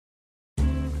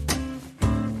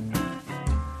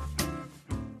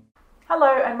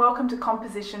Hello and welcome to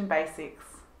Composition Basics.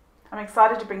 I'm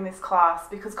excited to bring this class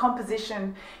because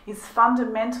composition is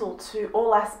fundamental to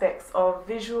all aspects of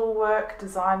visual work,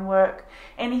 design work,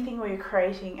 anything where you're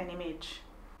creating an image.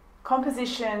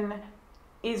 Composition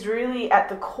is really at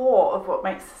the core of what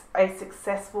makes a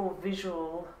successful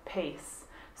visual piece.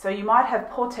 So you might have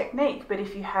poor technique, but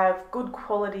if you have good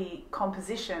quality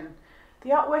composition,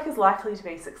 the artwork is likely to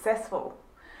be successful.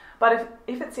 But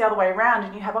if it's the other way around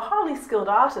and you have a highly skilled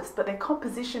artist but their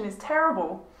composition is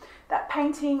terrible, that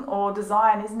painting or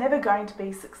design is never going to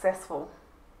be successful.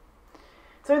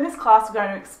 So in this class we're going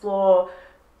to explore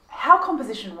how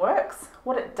composition works,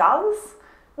 what it does,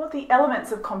 what the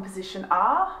elements of composition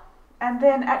are, and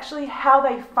then actually how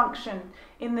they function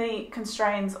in the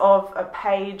constraints of a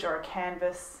page or a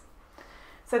canvas,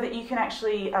 so that you can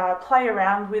actually play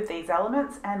around with these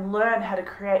elements and learn how to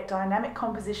create dynamic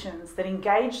compositions that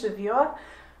engage the viewer,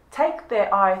 take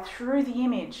their eye through the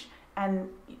image, and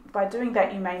by doing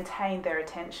that you maintain their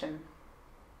attention.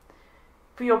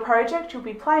 For your project you'll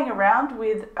be playing around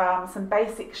with some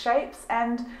basic shapes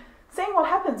and seeing what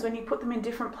happens when you put them in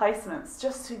different placements,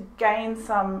 just to gain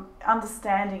some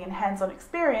understanding and hands-on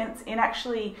experience in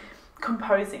actually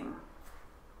composing.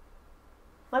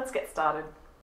 Let's get started.